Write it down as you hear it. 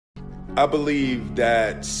I believe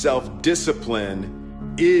that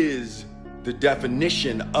self-discipline is the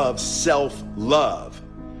definition of self-love.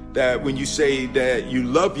 That when you say that you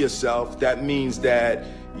love yourself, that means that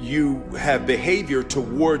you have behavior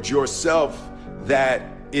towards yourself that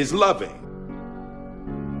is loving.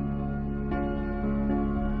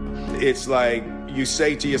 It's like you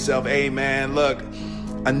say to yourself, hey man, look,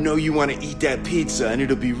 I know you want to eat that pizza and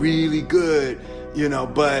it'll be really good,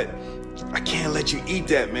 but I can't let you eat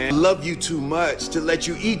that, man. I love you too much to let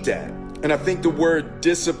you eat that. And I think the word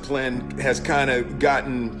discipline has kind of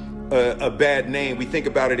gotten a bad name. We think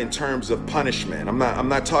about it in terms of punishment. I'm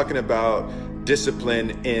not talking about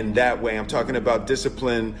discipline in that way. I'm talking about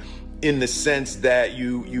discipline in the sense that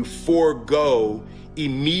you forego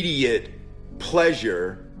immediate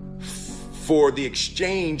pleasure for the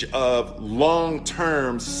exchange of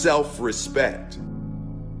long-term self-respect.